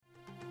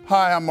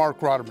Hi, I'm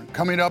Mark Rotterman.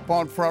 Coming up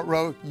on Front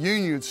Row,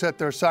 unions set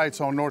their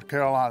sights on North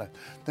Carolina.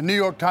 The New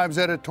York Times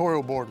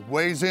editorial board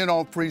weighs in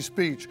on free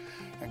speech,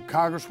 and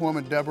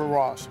Congresswoman Deborah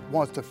Ross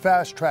wants to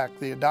fast-track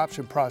the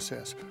adoption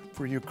process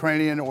for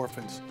Ukrainian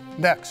orphans.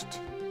 Next.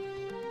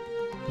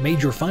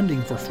 Major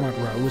funding for Front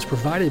Row is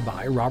provided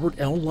by Robert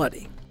L.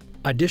 Luddy.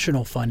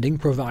 Additional funding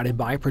provided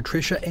by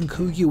Patricia and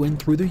Ku Ewan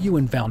through the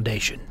Ewan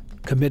Foundation,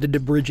 committed to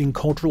bridging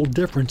cultural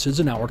differences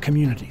in our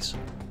communities.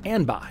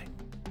 And by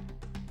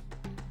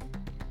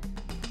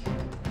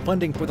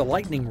funding for the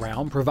lightning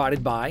round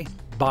provided by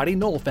Body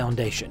Knoll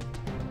Foundation,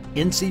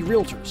 NC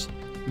Realtors,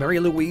 Mary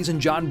Louise and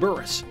John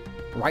Burris,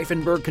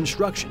 Reifenberg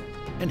Construction,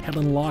 and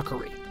Helen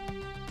Lockery.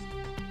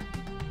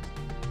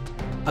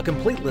 A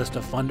complete list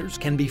of funders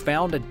can be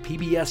found at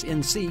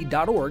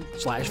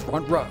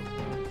pbsnc.org/frontrow.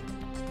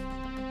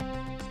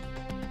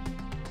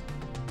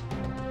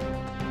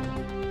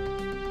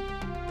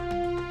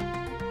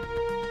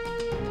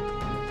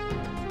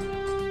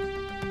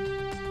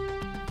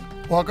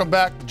 Welcome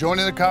back.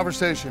 Joining the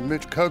conversation,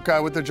 Mitch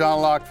Kokai with the John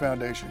Locke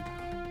Foundation,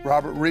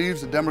 Robert Reeves,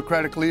 the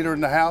Democratic leader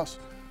in the House,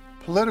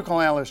 political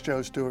analyst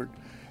Joe Stewart,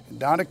 and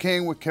Donna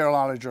King with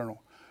Carolina Journal.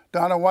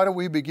 Donna, why don't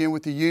we begin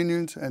with the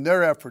unions and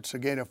their efforts to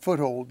gain a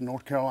foothold in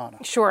North Carolina?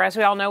 Sure. As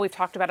we all know, we've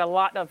talked about a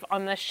lot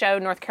on this show.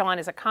 North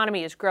Carolina's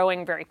economy is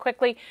growing very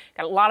quickly.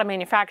 Got a lot of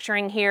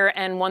manufacturing here.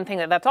 And one thing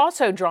that's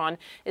also drawn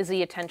is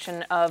the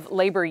attention of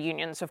labor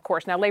unions, of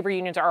course. Now, labor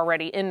unions are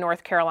already in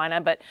North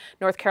Carolina, but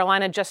North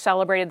Carolina just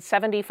celebrated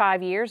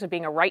 75 years of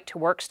being a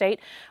right-to-work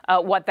state.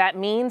 What that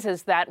means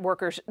is that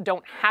workers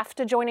don't have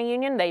to join a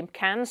union. They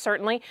can,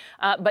 certainly,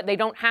 but they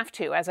don't have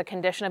to as a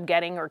condition of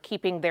getting or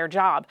keeping their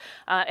job.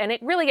 And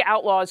it really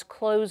outlaws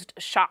closed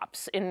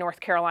shops in North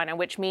Carolina,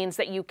 which means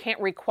that you can't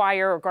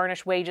require or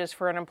garnish wages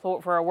for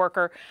a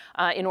worker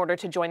in order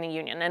to join the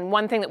union. And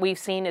one thing that we've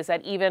seen is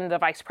that even the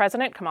Vice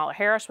President, Kamala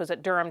Harris, was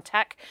at Durham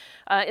Tech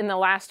in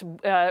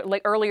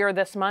the earlier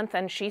this month,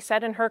 and she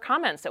said in her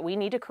comments that we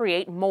need to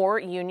create more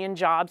union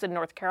jobs in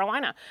North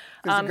Carolina.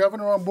 Is the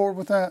governor on board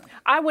with that?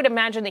 I would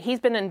imagine that he's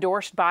been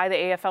endorsed by the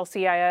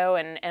AFL-CIO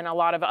and a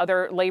lot of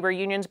other labor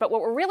unions. But what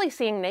we're really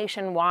seeing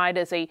nationwide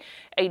is a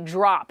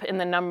drop in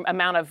the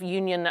amount of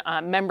union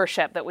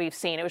membership that we've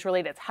seen. It was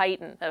really at its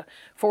height in the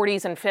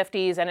 40s and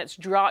 50s, and it's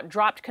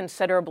dropped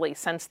considerably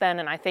since then.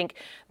 And I think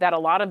that a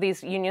lot of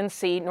these unions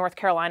see North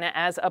Carolina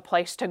as a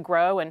place to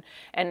grow and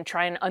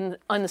try and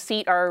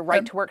unseat our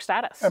right-to-work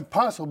status. And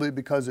possibly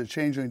because of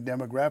changing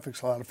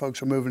demographics, a lot of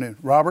folks are moving in.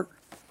 Robert?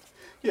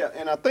 Yeah,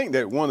 and I think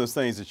that one of the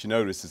things that you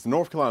notice is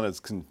North Carolina's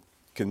can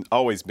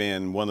always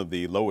been one of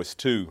the lowest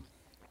two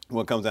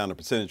when it comes down to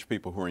percentage of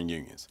people who are in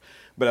unions.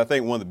 But I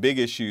think one of the big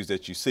issues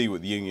that you see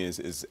with unions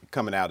is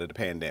coming out of the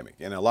pandemic.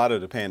 And a lot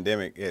of the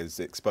pandemic has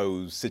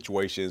exposed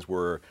situations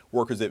where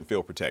workers didn't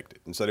feel protected.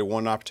 And so they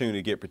want an opportunity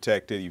to get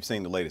protected. You've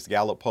seen the latest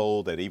Gallup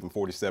poll that even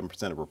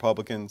 47% of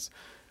Republicans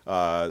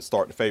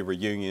start to favor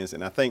unions.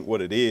 And I think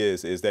what it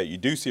is that you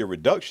do see a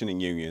reduction in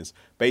unions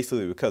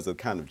basically because of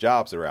the kind of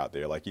jobs that are out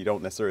there. Like you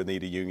don't necessarily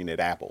need a union at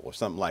Apple or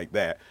something like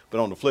that. But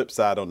on the flip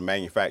side, on the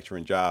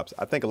manufacturing jobs,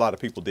 I think a lot of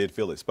people did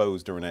feel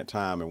exposed during that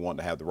time and want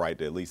to have the right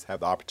to at least have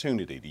the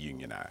opportunity to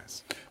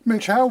unionize.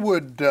 Mitch, how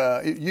would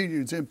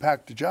unions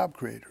impact the job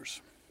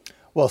creators?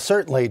 Well,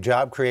 certainly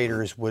job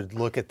creators would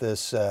look at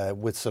this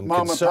with some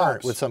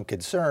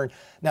concern.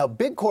 Now,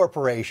 big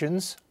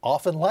corporations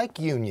often like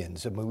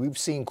unions. I mean, we've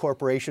seen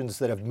corporations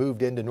that have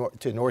moved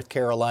into North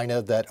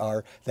Carolina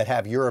that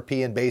have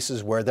European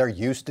bases where they're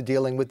used to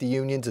dealing with the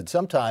unions, and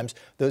sometimes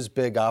those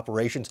big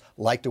operations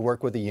like to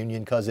work with a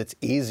union because it's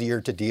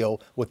easier to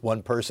deal with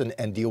one person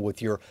and deal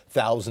with your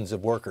thousands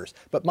of workers.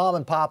 But mom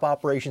and pop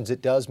operations,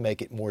 it does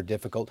make it more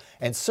difficult,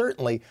 and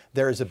certainly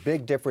there is a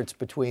big difference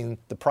between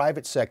the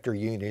private sector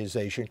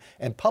unionization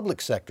and public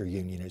sector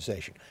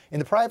unionization. In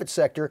the private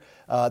sector,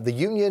 the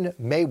union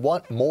may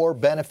want more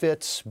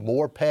benefits,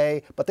 more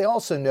pay, but they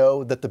also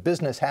know that the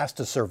business has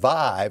to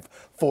survive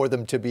for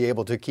them to be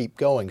able to keep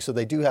going. So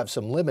they do have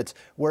some limits.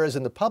 Whereas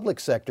in the public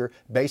sector,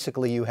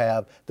 basically you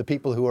have the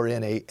people who are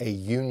in a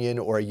union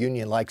or a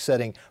union-like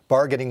setting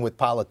bargaining with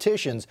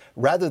politicians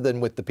rather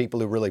than with the people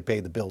who really pay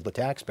the bill, the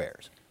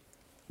taxpayers.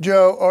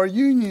 Joe, are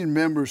union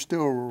members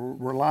still a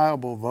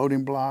reliable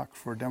voting bloc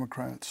for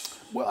Democrats?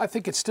 Well, I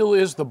think it still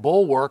is the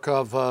bulwark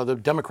of the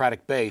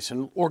Democratic base,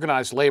 and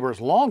organized labor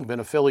has long been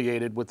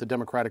affiliated with the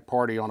Democratic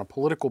Party on a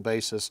political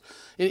basis.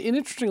 And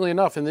interestingly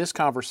enough, in this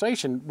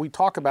conversation, we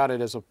talk about it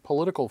as a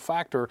political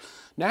factor.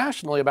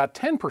 Nationally, about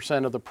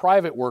 10% of the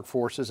private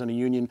workforce is in a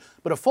union,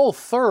 but a full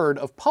third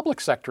of public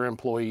sector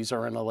employees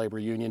are in a labor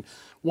union.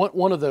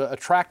 One of the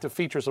attractive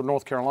features of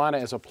North Carolina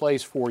as a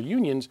place for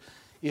unions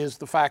is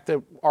the fact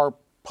that our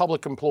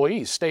public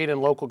employees, state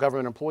and local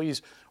government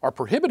employees, are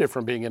prohibited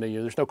from being in a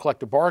union. There's no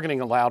collective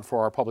bargaining allowed for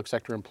our public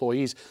sector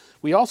employees.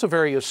 We also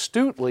very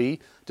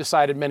astutely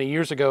decided many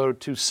years ago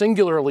to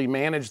singularly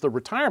manage the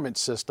retirement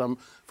system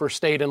for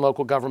state and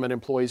local government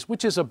employees,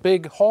 which is a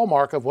big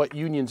hallmark of what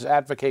unions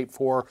advocate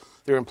for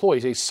their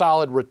employees, a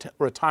solid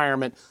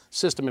retirement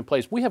system in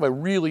place. We have a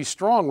really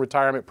strong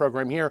retirement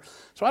program here,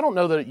 so I don't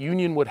know that a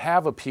union would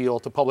have appeal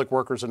to public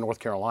workers in North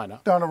Carolina.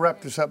 Donna,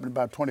 wrap this up in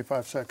about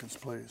 25 seconds,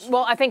 please.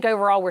 Well, I think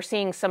overall we're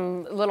seeing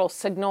some little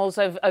signals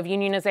of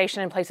unionization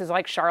in places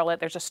like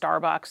Charlotte. There's a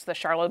Starbucks. The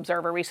Charlotte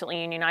Observer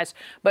recently unionized.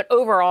 But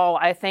overall,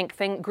 I think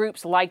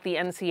groups like the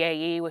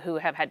NCAE, who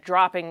have had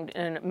dropping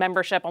in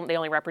membership, they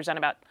only represent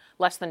about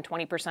less than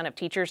 20% of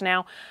teachers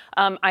now.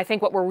 I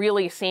think what we're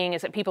really seeing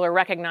is that people are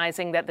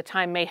recognizing that the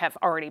time may have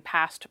already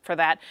passed for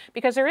that,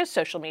 because there is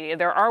social media.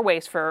 There are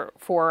ways for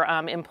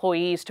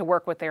employees to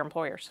work with their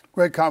employers.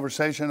 Great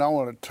conversation. I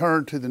want to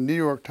turn to the New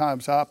York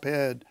Times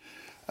op-ed,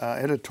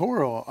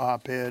 editorial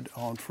op-ed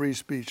on free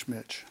speech,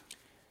 Mitch.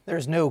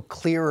 There's no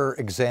clearer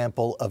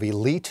example of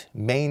elite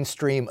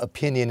mainstream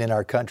opinion in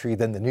our country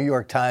than the New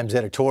York Times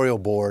editorial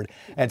board.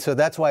 And so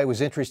that's why it was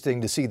interesting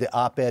to see the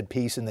op-ed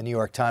piece in the New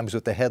York Times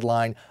with the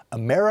headline,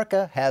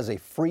 "America has a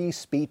free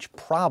speech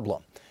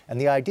problem." And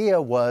the idea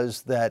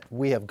was that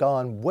we have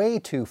gone way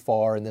too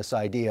far in this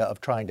idea of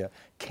trying to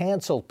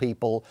cancel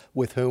people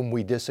with whom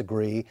we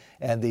disagree.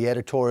 And the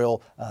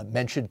editorial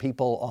mentioned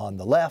people on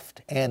the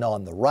left and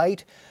on the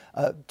right.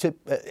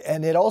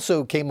 And it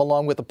also came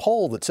along with a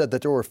poll that said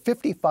that there were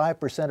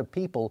 55% of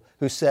people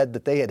who said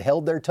that they had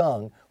held their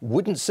tongue,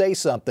 wouldn't say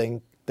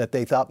something that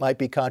they thought might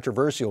be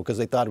controversial because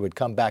they thought it would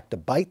come back to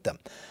bite them.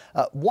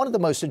 One of the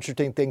most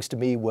interesting things to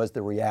me was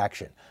the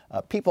reaction.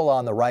 People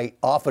on the right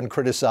often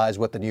criticize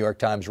what the New York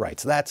Times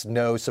writes. That's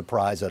no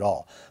surprise at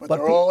all. But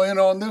they're all in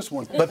on this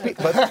one. But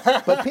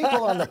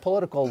people on the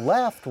political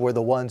left were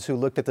the ones who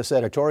looked at this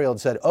editorial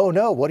and said, oh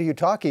no, what are you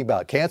talking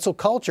about? Cancel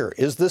culture.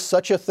 Is this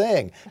such a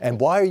thing? And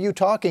why are you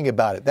talking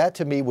about it? That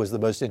to me was the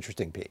most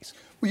interesting piece.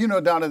 Well, you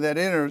know, Donna, that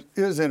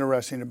is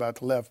interesting about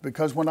the left,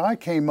 because when I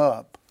came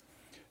up,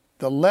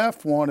 the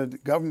left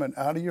wanted government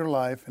out of your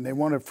life, and they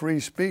wanted free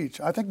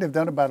speech. I think they've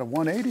done about a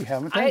 180,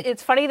 haven't they?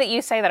 It's funny that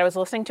you say that. I was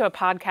listening to a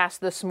podcast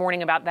this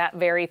morning about that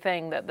very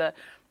thing, that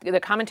the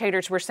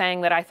commentators were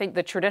saying that I think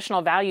the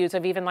traditional values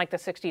of even like the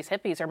 60s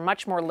hippies are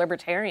much more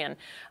libertarian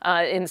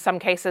in some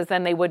cases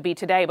than they would be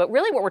today. But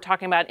really what we're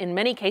talking about in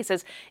many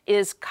cases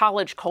is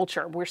college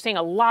culture. We're seeing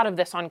a lot of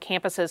this on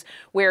campuses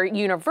where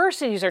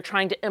universities are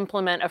trying to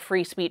implement a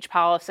free speech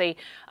policy,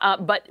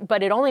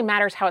 but it only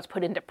matters how it's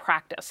put into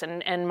practice.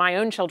 And my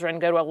own children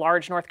go to a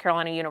large North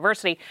Carolina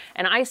university,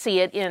 and I see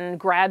it in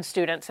grad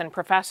students and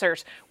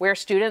professors where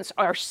students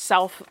are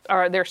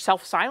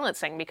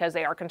self-silencing because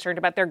they are concerned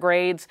about their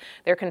grades.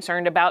 They're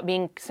concerned about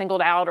being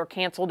singled out or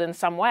canceled in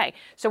some way.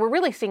 So we're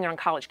really seeing it on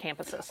college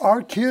campuses.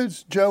 Are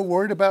kids, Joe,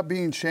 worried about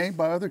being shamed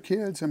by other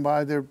kids and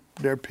by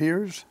their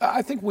peers?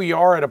 I think we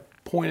are at a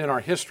point in our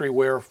history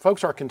where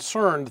folks are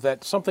concerned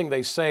that something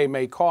they say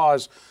may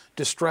cause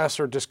distress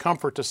or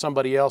discomfort to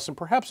somebody else, and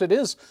perhaps it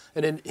is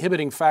an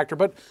inhibiting factor.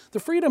 But the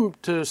freedom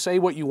to say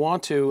what you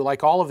want to,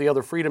 like all of the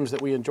other freedoms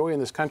that we enjoy in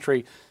this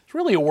country, is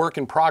really a work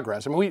in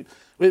progress. I mean,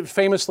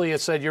 famously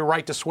it said, your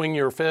right to swing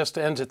your fist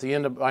ends at the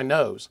end of my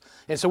nose.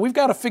 And so we've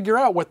got to figure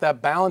out what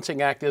that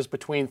balancing act is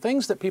between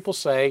things that people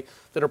say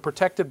that are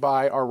protected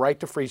by our right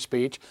to free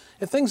speech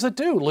and things that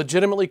do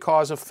legitimately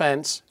cause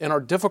offense and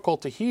are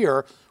difficult to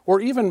hear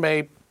or even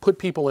may put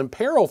people in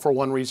peril for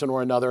one reason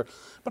or another.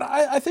 But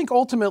I think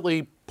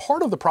ultimately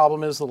part of the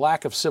problem is the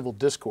lack of civil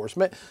discourse.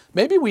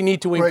 Maybe we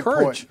need to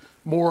encourage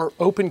more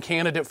open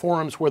candidate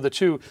forums where the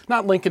two,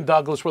 not Lincoln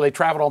Douglas, where they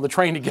traveled on the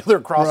train together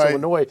across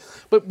Illinois,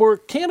 but where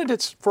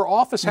candidates for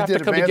office have to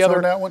come together.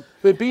 On that one?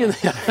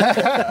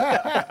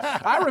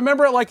 I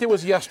remember it like it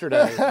was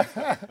yesterday.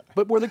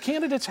 But where the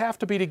candidates have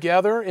to be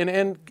together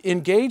and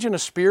engage in a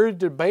spirited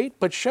debate,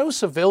 but show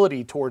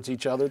civility towards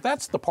each other.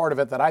 That's the part of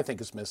it that I think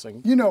is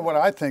missing. You know what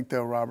I think,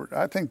 though, Robert?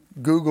 I think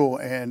Google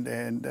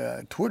and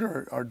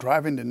Twitter are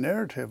driving the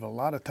narrative a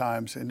lot of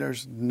times, and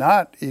there's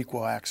not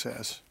equal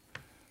access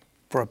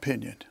for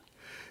opinion.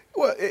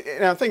 Well,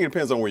 and I think it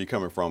depends on where you're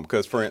coming from,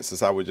 because, for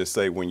instance, I would just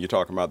say when you're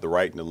talking about the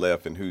right and the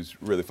left and who's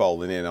really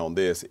falling in on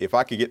this, if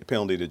I could get the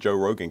penalty that Joe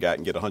Rogan got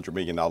and get a $100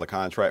 million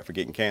contract for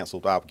getting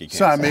canceled, I would get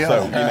canceled. Sign me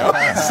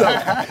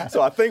up.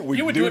 So I think we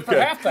You would do it for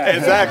half that.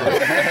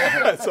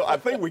 Exactly. So I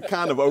think we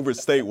kind of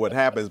overstate what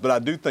happens, but I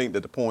do think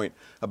that the point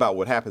about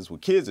what happens with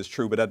kids is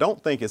true, but I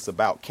don't think it's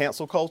about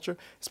cancel culture.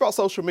 It's about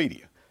social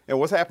media. And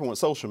what's happened with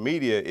social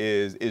media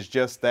is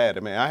just that. I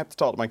mean, I have to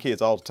talk to my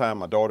kids all the time,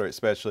 my daughter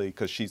especially,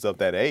 because she's of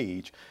that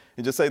age,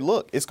 and just say,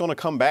 look, it's going to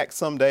come back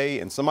someday,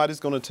 and somebody's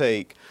going to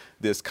take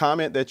this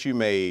comment that you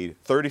made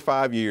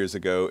 35 years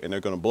ago, and they're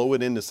going to blow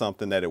it into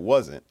something that it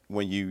wasn't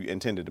when you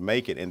intended to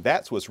make it. And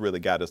that's what's really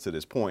got us to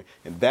this point,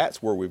 and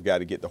that's where we've got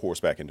to get the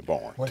horse back in the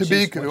barn. When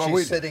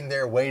she's sitting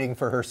there waiting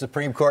for her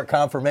Supreme Court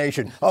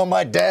confirmation, oh,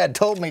 my dad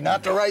told me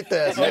not to write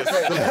this.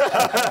 Exactly.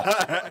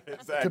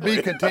 To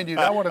be continued,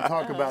 I want to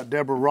talk about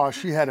Deborah Ross.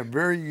 She had a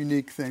very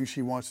unique thing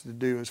she wants to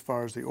do as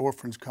far as the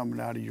orphans coming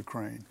out of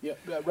Ukraine. Yeah,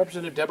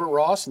 Representative Deborah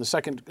Ross in the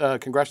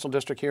 2nd Congressional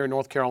District here in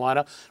North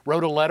Carolina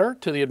wrote a letter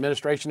to the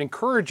administration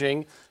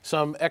encouraging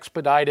some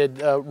expedited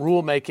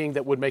rulemaking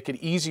that would make it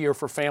easier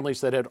for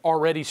families that had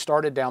already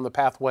started down the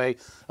pathway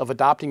of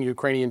adopting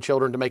Ukrainian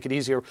children to make it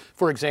easier.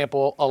 For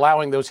example,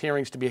 allowing those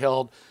hearings to be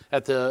held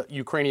at the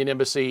Ukrainian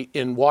embassy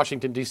in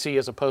Washington, D.C.,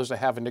 as opposed to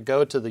having to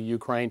go to the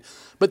Ukraine.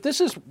 But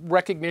this is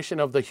recognition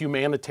of the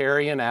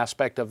humanitarian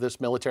aspect of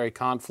this military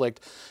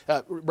conflict.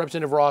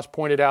 Representative Ross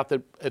pointed out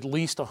that at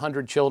least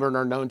 100 children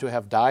are known to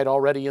have died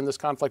already in this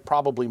conflict,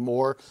 probably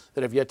more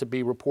that have yet to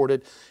be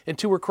reported. And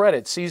to her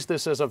credit, sees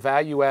this as a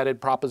value-added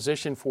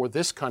proposition for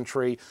this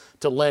country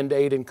to lend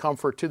aid and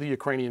comfort to the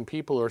Ukrainian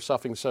people who are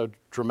suffering so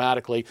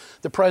dramatically.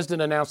 The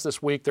president announced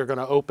this week they're going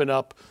to open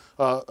up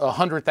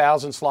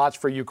 100,000 slots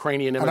for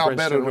Ukrainian immigrants.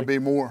 And I bet it would be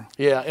more.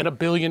 Yeah, and $1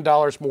 billion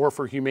more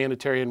for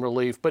humanitarian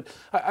relief. But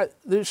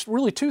there's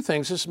really two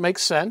things. This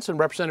makes sense, and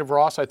Representative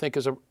Ross, I think,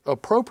 is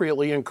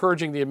appropriately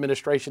encouraging the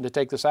administration to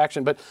take this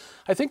action. But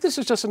I think this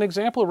is just an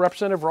example of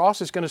Representative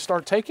Ross is going to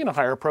start taking a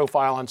higher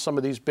profile on some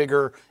of these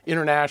bigger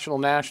international,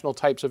 national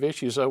types of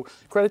issues. So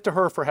credit to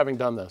her for having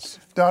done this.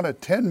 Donna,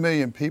 10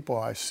 million people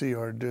I see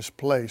are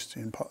displaced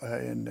in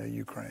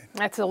Ukraine.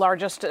 That's the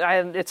largest.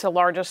 It's the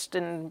largest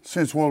in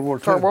since World War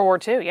II. For World War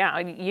II, yeah,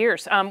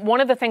 years.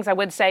 One of the things I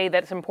would say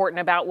that's important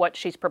about what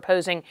she's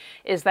proposing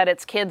is that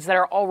it's kids that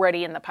are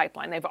already in the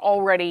pipeline. They've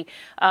already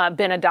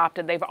been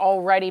adopted. They've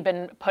already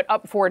been put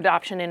up for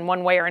adoption in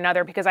one way or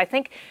another. Because I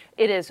think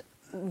it is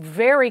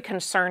very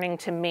concerning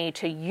to me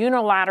to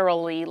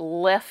unilaterally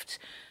lift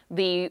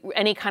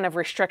any kind of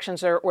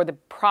restrictions or the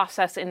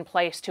process in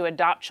place to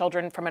adopt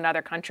children from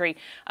another country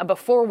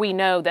before we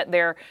know that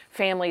their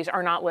families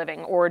are not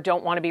living or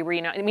don't want to be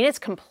reunited. I mean, it's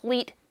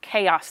complete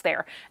chaos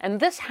there. And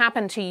this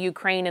happened to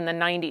Ukraine in the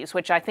 90s,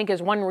 which I think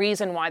is one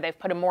reason why they've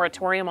put a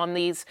moratorium on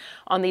these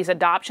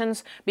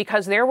adoptions,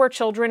 because there were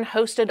children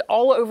hosted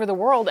all over the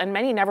world and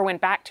many never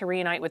went back to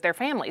reunite with their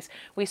families.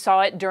 We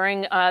saw it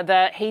during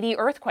the Haiti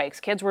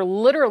earthquakes. Kids were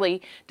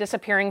literally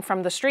disappearing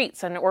from the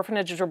streets and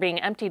orphanages were being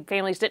emptied.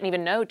 Families didn't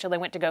even know till they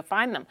went to go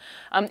find them.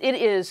 It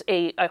is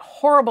a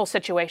horrible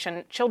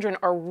situation. Children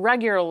are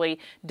regularly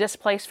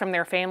displaced from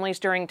their families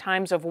during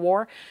times of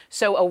war.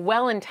 So a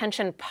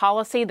well-intentioned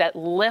policy that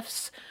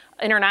lifts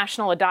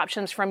international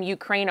adoptions from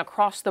Ukraine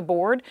across the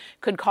board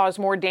could cause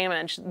more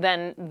damage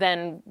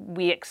than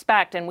we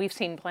expect, and we've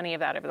seen plenty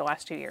of that over the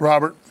last 2 years.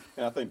 Robert?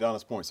 Yeah, I think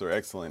Donna's points are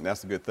excellent.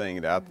 That's a good thing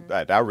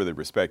that I really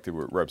respected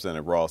with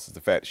Representative Ross is the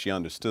fact that she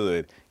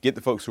understood, get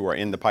the folks who are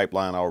in the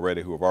pipeline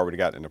already, who have already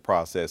gotten in the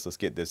process, let's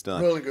get this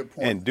done. Really good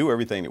point. And do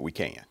everything that we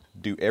can.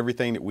 Do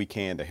everything that we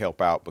can to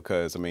help out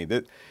because, I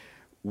mean,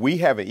 we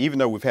haven't, even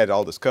though we've had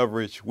all this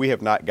coverage, we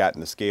have not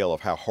gotten the scale of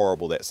how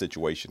horrible that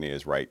situation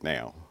is right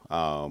now.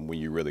 When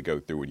you really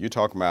go through it, you're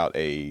talking about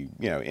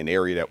an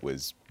area that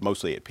was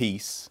mostly at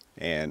peace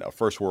and a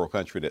first world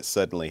country that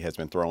suddenly has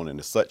been thrown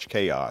into such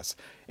chaos.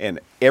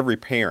 And every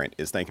parent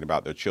is thinking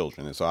about their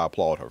children. And so I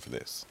applaud her for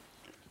this.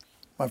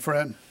 My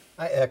friend.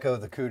 I echo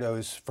the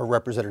kudos for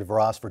Representative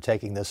Ross for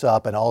taking this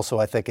up, and also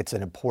I think it's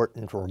an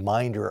important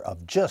reminder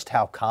of just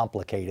how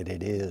complicated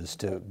it is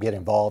to get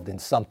involved in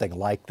something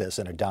like this,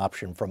 an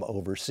adoption from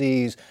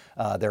overseas.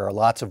 There are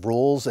lots of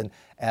rules, and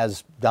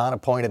as Donna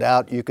pointed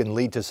out, you can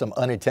lead to some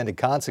unintended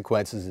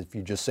consequences if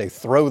you just say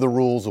throw the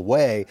rules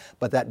away,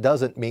 but that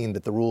doesn't mean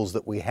that the rules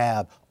that we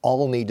have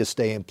all need to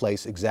stay in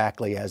place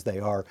exactly as they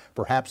are.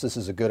 Perhaps this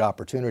is a good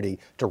opportunity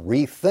to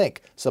rethink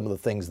some of the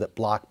things that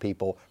block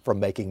people from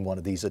making one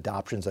of these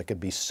adoptions that could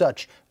be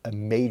such a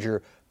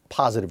major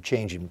positive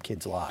change in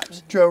kids'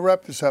 lives. Joe,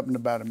 wrap this up in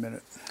about a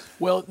minute.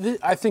 Well,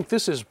 I think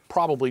this is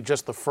probably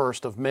just the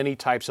first of many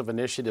types of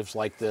initiatives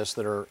like this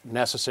that are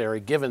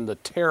necessary given the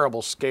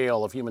terrible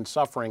scale of human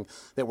suffering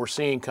that we're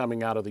seeing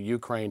coming out of the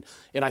Ukraine.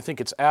 And I think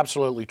it's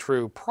absolutely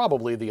true.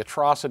 Probably the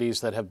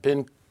atrocities that have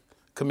been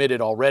committed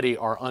already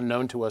are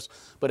unknown to us.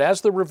 But as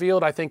they're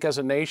revealed, I think as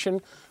a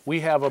nation, we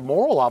have a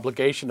moral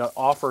obligation to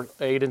offer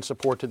aid and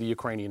support to the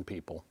Ukrainian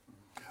people.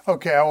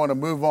 Okay, I want to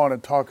move on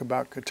and talk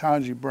about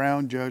Ketanji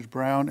Brown, Judge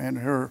Brown, and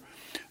her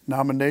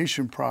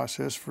nomination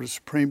process for the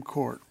Supreme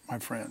Court, my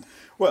friend.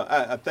 Well,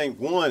 I think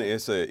one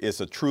is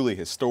a truly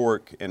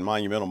historic and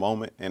monumental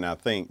moment, and I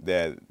think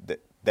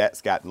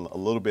that's gotten a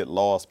little bit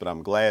lost, but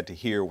I'm glad to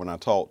hear when I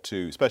talk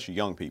to especially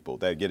young people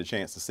that get a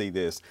chance to see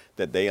this,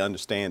 that they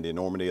understand the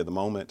enormity of the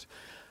moment.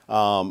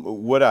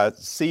 What I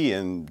see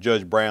in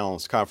Judge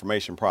Brown's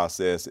confirmation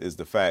process is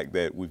the fact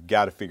that we've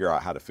got to figure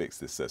out how to fix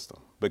this system.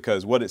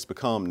 Because what it's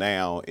become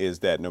now is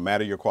that no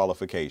matter your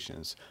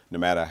qualifications, no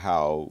matter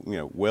how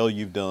well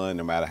you've done,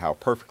 no matter how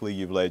perfectly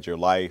you've led your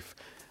life,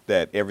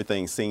 that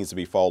everything seems to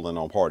be falling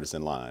on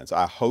partisan lines.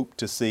 I hope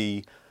to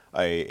see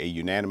a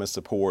unanimous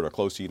support or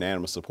close to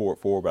unanimous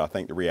support for, but I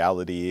think the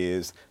reality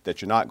is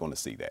that you're not going to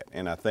see that.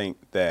 And I think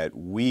that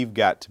we've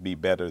got to be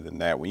better than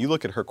that. When you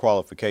look at her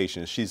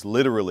qualifications, she's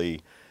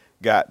literally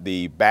got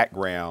the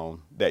background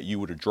that you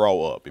would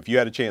draw up. If you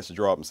had a chance to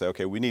draw up and say,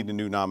 okay, we need a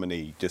new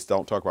nominee, just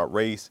don't talk about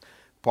race,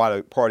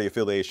 party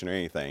affiliation or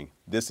anything.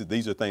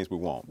 These are things we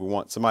want. We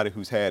want somebody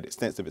who's had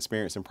extensive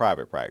experience in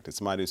private practice,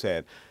 somebody who's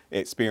had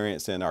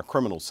experience in our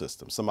criminal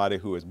system, somebody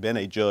who has been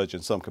a judge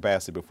in some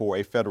capacity before,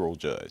 a federal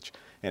judge,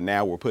 and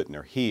now we're putting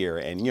her here,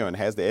 and and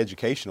has the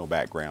educational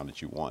background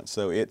that you want.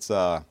 So it's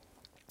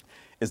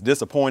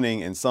disappointing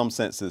in some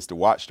senses to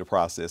watch the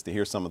process, to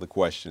hear some of the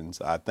questions.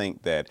 I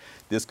think that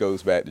this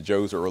goes back to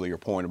Joe's earlier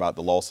point about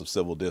the loss of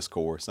civil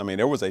discourse. I mean,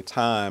 there was a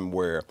time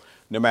where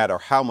no matter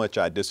how much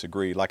I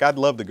disagreed, like I'd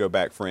love to go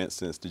back, for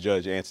instance, to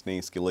Judge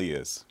Antonin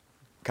Scalia's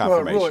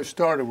confirmation. Well, it really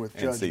started with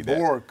Judge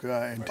Bork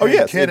and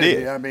yes, Kennedy. It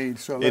did. I mean,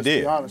 so let's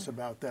be honest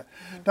about that.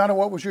 Donna,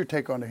 what was your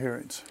take on the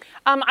hearings?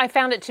 I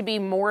found it to be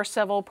more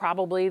civil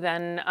probably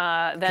than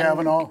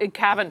Kavanaugh?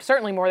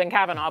 Certainly more than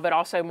Kavanaugh, but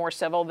also more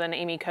civil than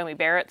Amy Coney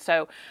Barrett.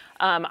 So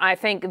I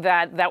think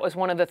that was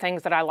one of the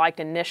things that I liked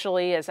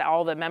initially, is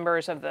all the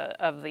members of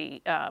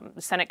the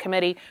Senate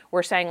committee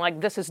were saying,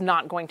 like, this is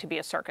not going to be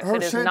a circus.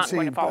 It is not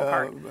going to fall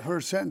apart. Her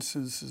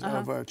sentences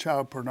of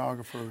child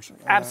pornographers.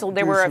 Absolutely.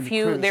 There were a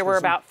few. There were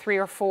about 3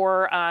 or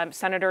 4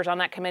 senators on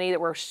that committee that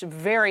were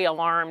very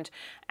alarmed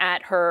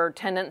at her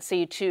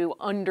tendency to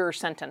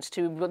under-sentence,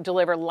 to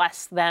deliver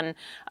less than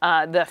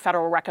the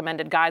federal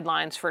recommended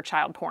guidelines for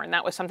child porn.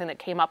 That was something that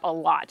came up a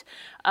lot.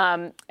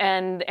 And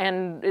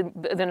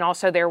then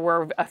also there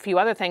were a few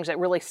other things that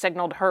really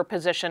signaled her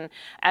position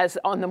as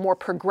on the more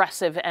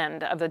progressive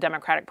end of the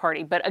Democratic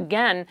Party. But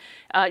again,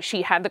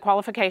 she had the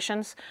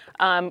qualifications.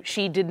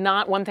 She did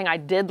not, one thing I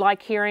did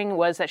like hearing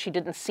was that she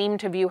didn't seem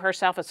to view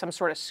herself as some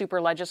sort of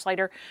super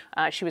legislator.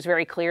 She was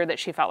very clear that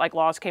she felt like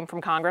laws came from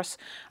Congress.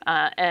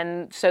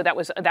 And so that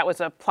was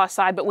a plus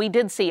side. But we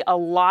did see a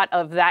lot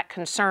of that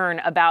concern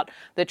about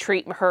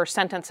her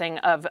sentencing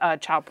of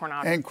child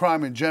pornography. And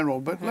crime in general.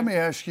 But let me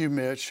ask you,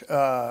 Mitch,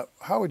 how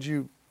would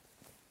you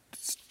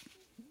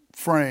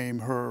frame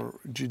her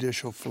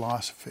judicial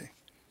philosophy?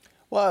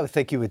 Well, I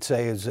think you would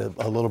say is a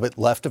little bit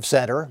left of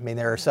center. I mean,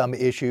 there are some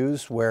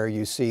issues where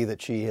you see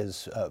that she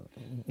is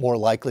more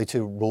likely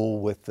to rule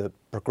with the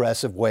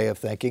progressive way of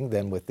thinking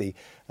than with the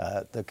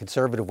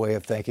conservative way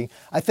of thinking.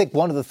 I think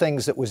one of the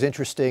things that was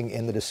interesting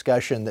in the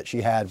discussion that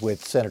she had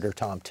with Senator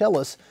Thom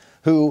Tillis,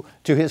 who,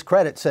 to his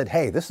credit, said,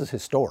 hey, this is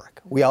historic.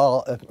 We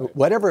all,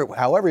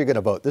 however you're going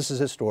to vote, this is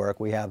historic.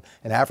 We have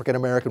an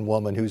African-American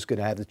woman who's going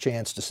to have the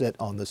chance to sit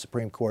on the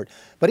Supreme Court.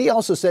 But he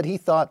also said he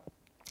thought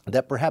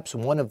that perhaps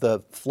one of the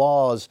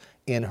flaws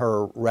in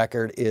her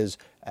record is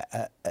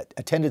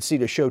a tendency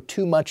to show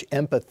too much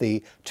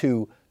empathy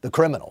to the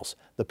criminals,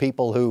 the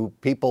people who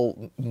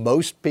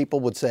most people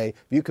would say,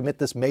 if you commit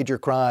this major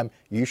crime,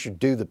 you should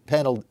do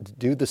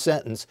the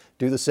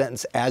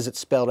sentence as it's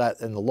spelled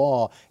out in the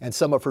law. And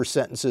some of her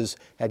sentences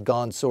had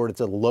gone sort of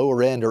to the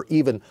lower end or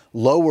even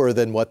lower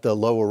than what the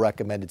lower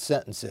recommended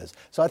sentence is.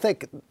 So I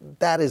think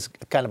that is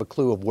kind of a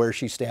clue of where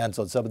she stands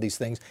on some of these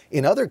things.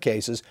 In other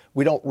cases,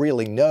 we don't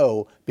really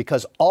know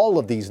because all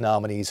of these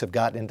nominees have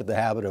gotten into the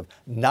habit of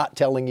not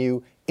telling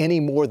you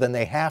any more than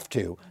they have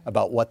to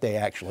about what they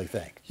actually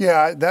think.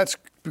 Yeah, that's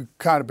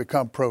kind of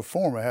become pro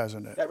forma,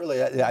 hasn't it? That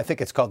really, I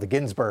think it's called the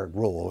Ginsburg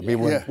rule. I mean,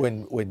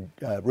 when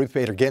Ruth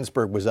Bader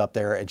Ginsburg was up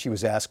there and she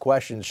was asked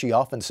questions, she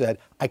often said,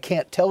 I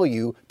can't tell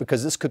you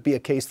because this could be a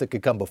case that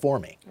could come before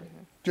me. Mm-hmm.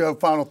 Joe,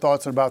 final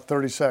thoughts in about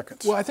 30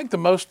 seconds. Well, I think the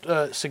most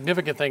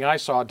significant thing I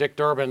saw, Dick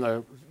Durbin,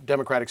 the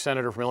Democratic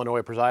senator from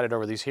Illinois, presided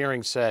over these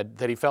hearings, said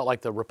that he felt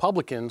like the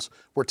Republicans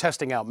were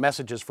testing out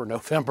messages for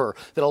November,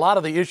 that a lot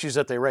of the issues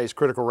that they raised,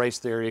 critical race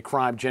theory,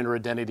 crime, gender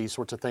identity,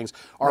 sorts of things,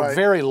 are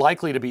very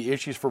likely to be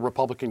issues for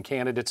Republican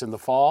candidates in the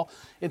fall.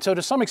 And so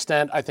to some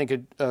extent, I think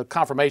a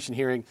confirmation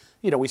hearing,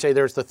 we say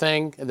there's the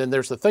thing, and then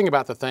there's the thing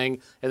about the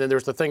thing, and then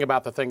there's the thing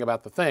about the thing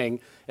about the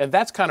thing. And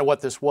that's kind of what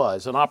this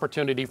was, an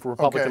opportunity for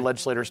Republican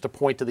legislators to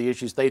point to the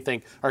issues they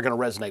think are going to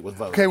resonate with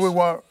voters. Okay,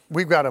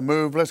 we've got to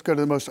move. Let's go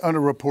to the most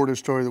underreported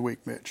story of the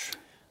week, Mitch.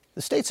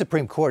 The state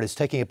Supreme Court is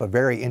taking up a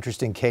very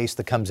interesting case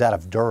that comes out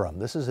of Durham.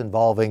 This is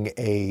involving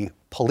a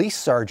police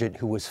sergeant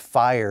who was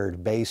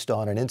fired based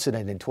on an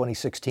incident in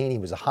 2016. He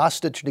was a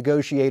hostage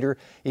negotiator.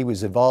 He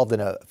was involved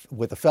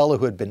with a fellow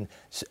who had been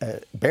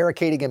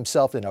barricading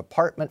himself in an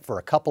apartment for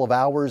a couple of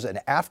hours, and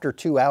after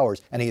 2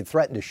 hours, and he had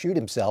threatened to shoot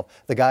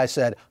himself, the guy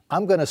said,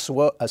 I'm going to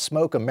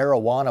smoke a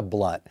marijuana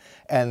blunt.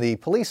 And the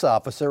police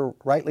officer,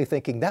 rightly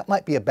thinking that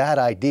might be a bad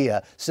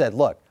idea, said,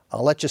 look,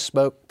 I'll let you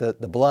smoke the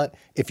blunt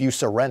if you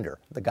surrender.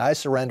 The guy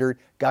surrendered,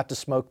 got to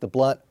smoke the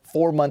blunt.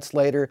 4 months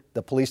later,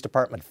 the police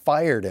department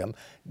fired him,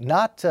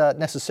 not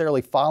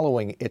necessarily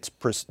following its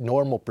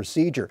normal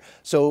procedure.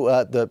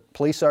 So the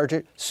police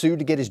sergeant sued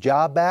to get his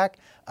job back,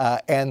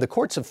 and the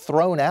courts have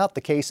thrown out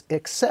the case,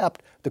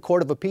 except the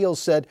Court of Appeals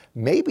said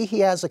maybe he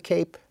has a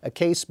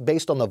case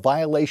based on the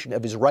violation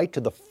of his right to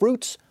the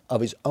fruits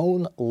of his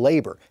own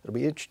labor. It'll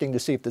be interesting to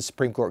see if the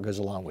Supreme Court goes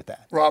along with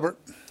that. Robert?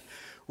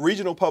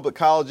 Regional public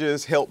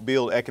colleges help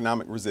build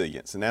economic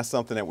resilience, and that's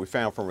something that we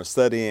found from a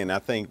study. And I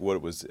think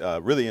what was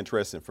really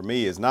interesting for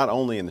me is not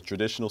only in the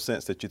traditional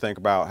sense that you think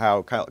about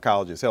how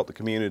colleges help the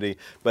community,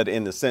 but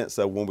in the sense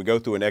of when we go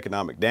through an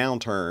economic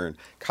downturn,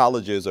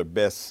 colleges are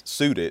best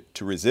suited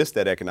to resist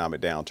that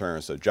economic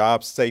downturn. So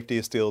job safety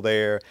is still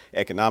there,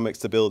 economic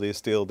stability is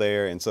still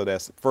there, and so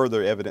that's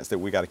further evidence that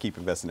we got to keep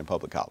investing in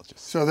public colleges.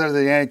 So they're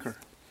the anchor.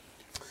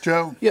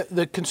 Joe? Yeah,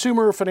 the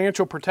Consumer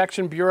Financial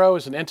Protection Bureau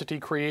is an entity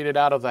created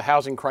out of the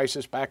housing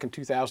crisis back in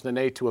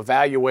 2008 to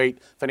evaluate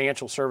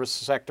financial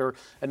services sector,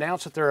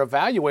 announced that they're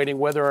evaluating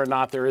whether or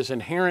not there is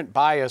inherent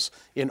bias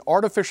in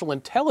artificial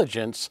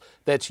intelligence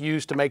that's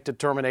used to make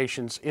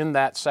determinations in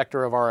that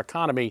sector of our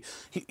economy.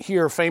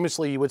 Here,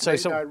 famously, you would say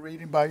Not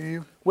reading by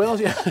you? Well,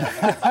 yeah.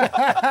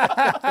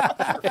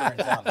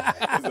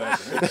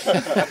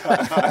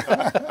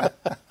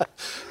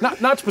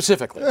 Not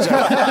specifically.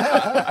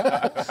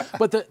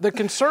 But the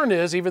concern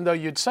is, even though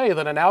you'd say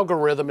that an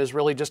algorithm is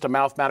really just a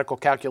mathematical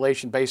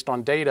calculation based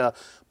on data,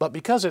 but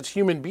because it's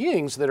human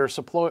beings that are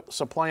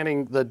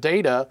supplanting the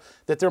data,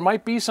 that there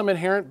might be some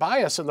inherent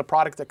bias in the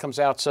product that comes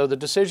out. So the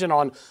decision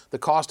on the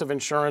cost of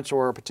insurance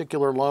or a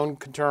particular loan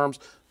terms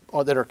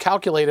that are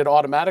calculated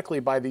automatically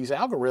by these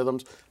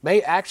algorithms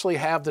may actually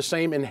have the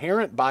same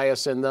inherent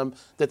bias in them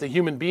that the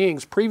human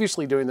beings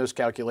previously doing those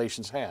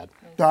calculations had.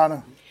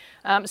 Donna?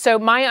 So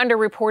my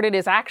underreported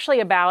is actually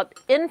about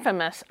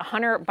infamous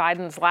Hunter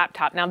Biden's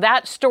laptop. Now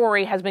that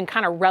story has been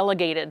kind of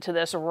relegated to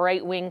this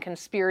right-wing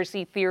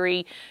conspiracy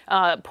theory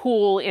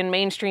pool in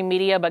mainstream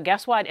media, but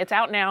guess what? It's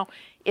out now.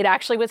 It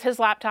actually was his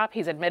laptop.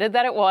 He's admitted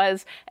that it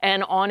was,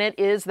 and on it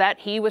is that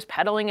he was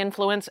peddling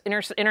influence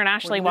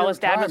internationally while his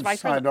dad was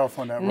vice president. Signed off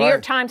on that, New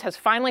York Times has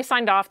finally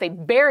signed off. They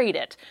buried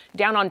it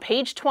down on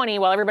page 20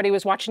 while everybody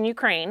was watching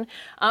Ukraine,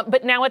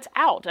 but now it's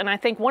out. And I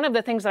think one of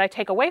the things that I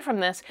take away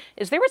from this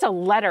is there was a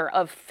letter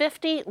of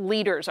 50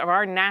 leaders of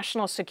our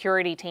national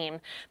security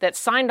team that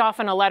signed off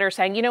on a letter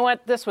saying, you know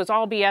what, this was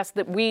all BS,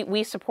 that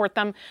we support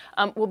them.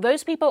 Well,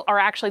 those people are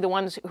actually the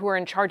ones who are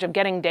in charge of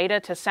getting data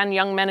to send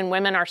young men and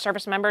women, our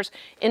service members,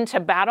 into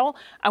battle.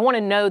 I want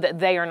to know that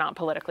they are not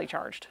politically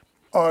charged.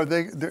 Are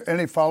there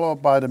any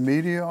follow-up by the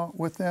media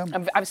with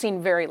them? I've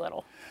seen very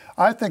little.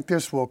 I think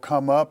this will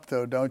come up,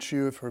 though, don't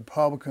you? If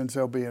Republicans,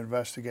 there'll be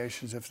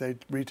investigations if they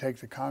retake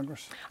the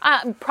Congress?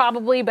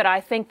 Probably, but I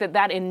think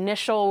that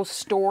initial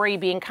story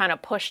being kind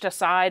of pushed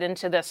aside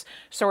into this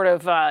sort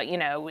of,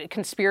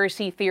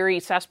 conspiracy theory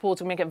cesspool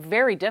to make it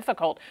very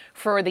difficult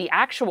for the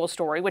actual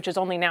story, which is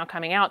only now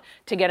coming out,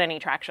 to get any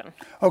traction.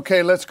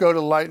 Okay, let's go to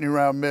the lightning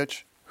round,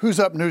 Mitch. Who's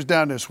up and who's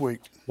down this week?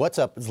 What's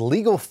up? It's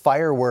legal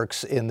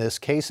fireworks in this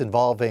case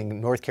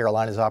involving North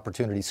Carolina's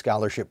Opportunity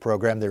Scholarship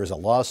Program. There is a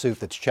lawsuit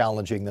that's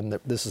challenging them.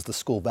 This is the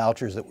school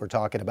vouchers that we're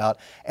talking about.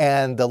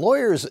 And the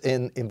lawyers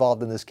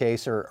involved in this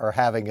case are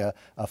having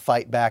a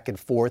fight back and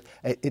forth.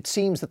 It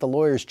seems that the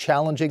lawyers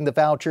challenging the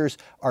vouchers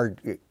are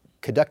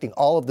conducting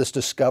all of this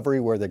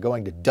discovery where they're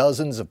going to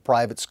dozens of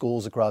private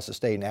schools across the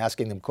state and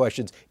asking them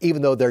questions,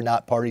 even though they're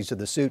not parties to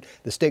the suit.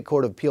 The State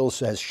Court of Appeals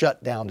has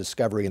shut down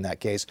discovery in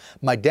that case.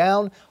 My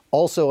down,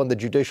 also on the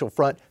judicial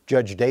front,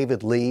 Judge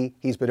David Lee.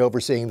 He's been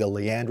overseeing the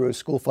Leandro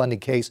school funding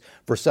case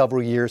for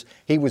several years.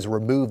 He was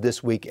removed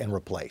this week and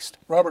replaced.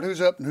 Robert,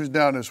 who's up and who's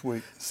down this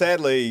week?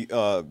 Sadly,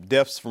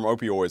 deaths from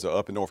opioids are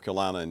up in North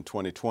Carolina in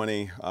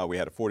 2020. We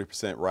had a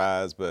 40%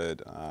 rise,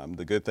 but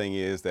the good thing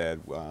is that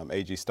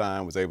A.G.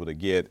 Stein was able to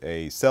get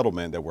a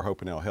settlement that we're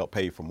hoping will help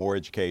pay for more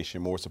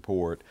education, more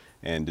support,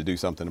 and to do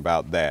something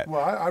about that.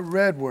 Well, I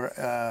read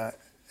where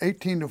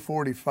 18 to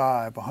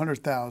 45,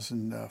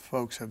 100,000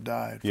 folks have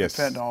died from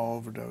fentanyl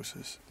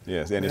overdoses.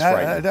 Yes, and it's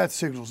frightening. That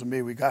signals to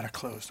me we got to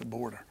close the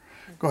border.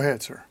 Go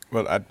ahead, sir.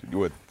 Well,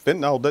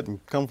 fentanyl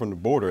doesn't come from the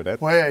border.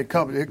 It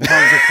comes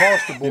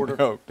across the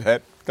border.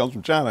 That comes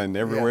from China and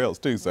everywhere else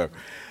too. So,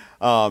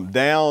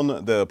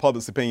 down the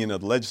public's opinion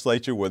of the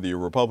legislature, whether you're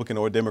Republican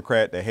or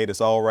Democrat, they hate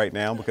us all right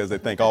now because they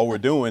think all we're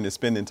doing is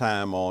spending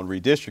time on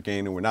redistricting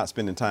and we're not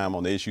spending time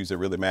on the issues that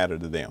really matter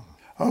to them.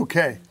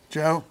 Okay,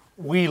 Joe.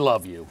 We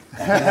love you.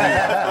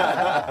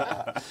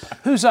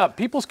 Who's up?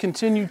 People's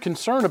continued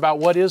concern about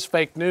what is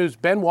fake news.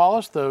 Ben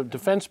Wallace, the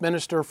defense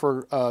minister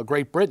for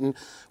Great Britain,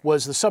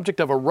 was the subject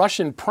of a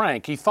Russian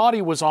prank. He thought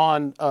he was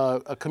on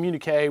a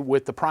communique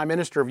with the prime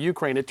minister of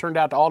Ukraine. It turned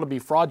out all to be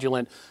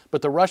fraudulent,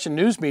 but the Russian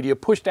news media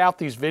pushed out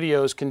these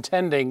videos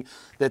contending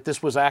that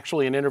this was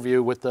actually an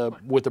interview with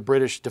the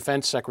British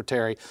defense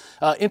secretary.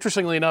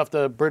 Interestingly enough,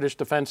 the British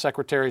defense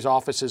secretary's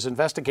office is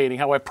investigating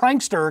how a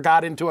prankster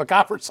got into a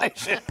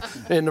conversation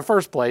in the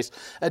first place.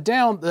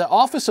 Down the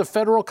Office of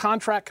Federal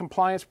Contract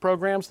Compliance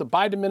Programs, the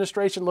Biden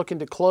administration looking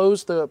to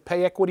close the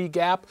pay equity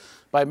gap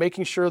by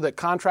making sure that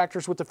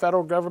contractors with the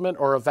federal government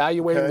are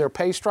evaluating their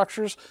pay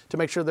structures to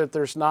make sure that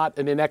there's not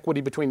an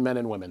inequity between men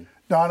and women.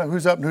 Donna,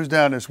 who's up and who's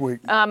down this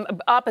week?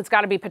 Up, it's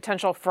got to be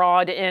potential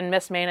fraud in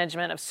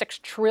mismanagement of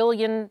 $6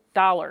 trillion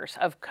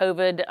of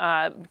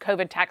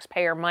COVID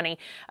taxpayer money.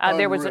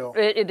 There was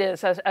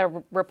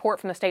a report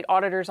from the state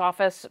auditor's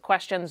office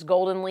questions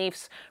Golden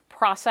Leaf's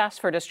process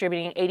for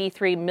distributing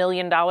 $83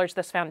 million.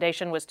 This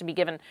foundation was to be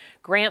given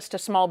grants to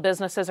small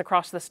businesses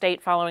across the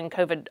state following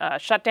COVID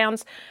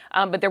shutdowns.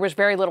 But there was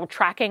very little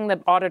tracking,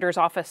 the auditor's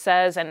office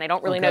says, and they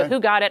don't really know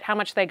who got it, how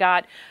much they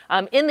got.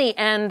 In the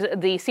end,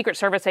 the Secret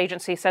Service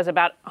agency says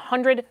about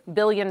 $100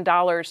 billion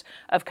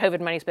of COVID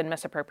money has been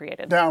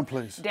misappropriated. Down,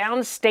 please.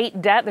 Down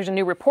state debt. There's a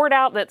new report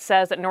out that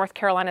says that North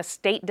Carolina's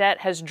state debt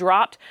has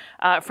dropped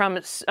from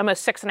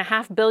almost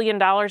 $6.5 billion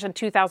in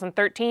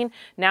 2013.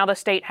 Now the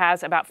state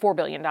has about $4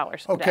 billion.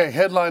 Okay,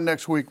 headline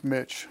next week,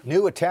 Mitch.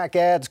 New attack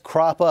ads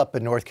crop up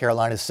in North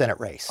Carolina's Senate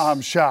race.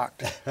 I'm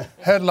shocked.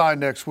 Headline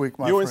next week,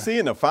 my UNC friend.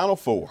 in the Final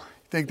Four.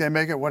 Think they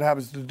make it? What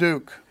happens to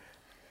Duke?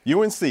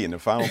 UNC in the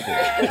Final Four.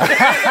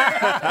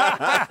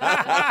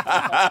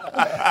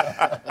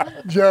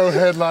 Joe,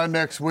 headline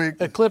next week.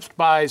 Eclipsed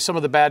by some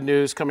of the bad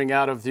news coming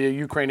out of the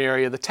Ukraine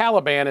area, the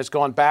Taliban has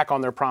gone back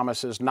on their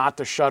promises not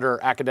to shutter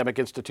academic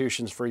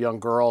institutions for young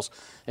girls.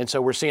 And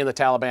so we're seeing the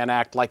Taliban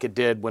act like it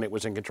did when it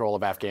was in control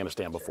of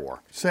Afghanistan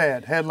before.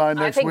 Sad. Headline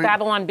next week. I think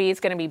Babylon Bee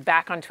is going to be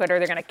back on Twitter.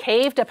 They're going to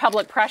cave to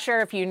public pressure.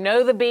 If you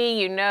know the Bee,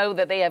 you know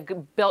that they have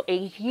built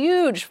a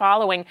huge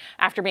following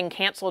after being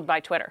canceled by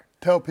Twitter.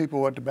 Tell people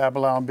what the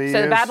Babylon Bee is.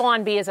 So the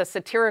Babylon Bee is a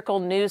satirical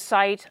news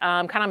site,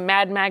 kind of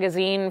Mad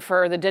Magazine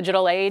for the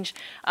digital age,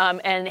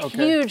 and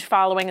huge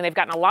following, and they've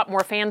gotten a lot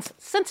more fans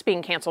since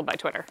being canceled by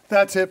Twitter.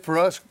 That's it for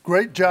us.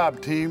 Great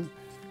job, team.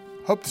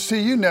 Hope to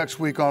see you next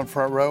week on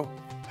Front Row.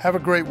 Have a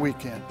great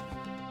weekend.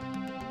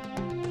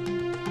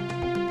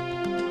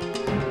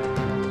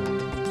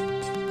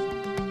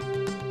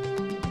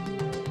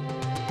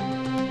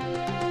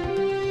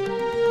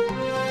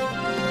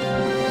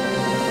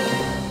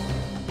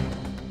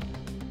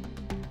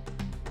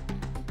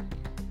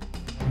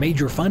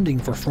 Major funding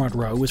for Front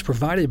Row was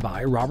provided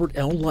by Robert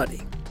L.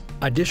 Luddy.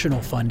 Additional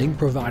funding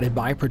provided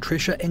by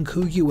Patricia and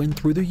Ku Yuen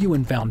through the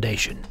Yuen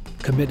Foundation,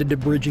 committed to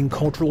bridging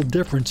cultural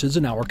differences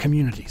in our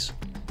communities.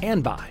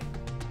 And by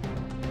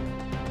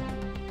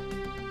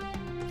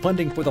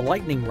funding for the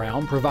lightning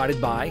round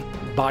provided by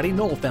Body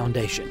Knoll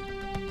Foundation,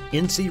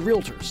 NC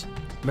Realtors,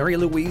 Mary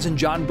Louise and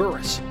John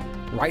Burris,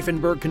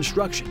 Reifenberg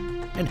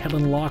Construction, and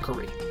Helen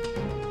Lockery.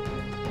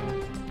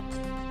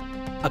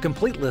 A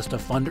complete list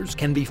of funders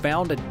can be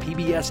found at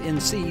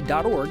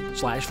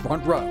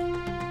pbsnc.org/frontrow.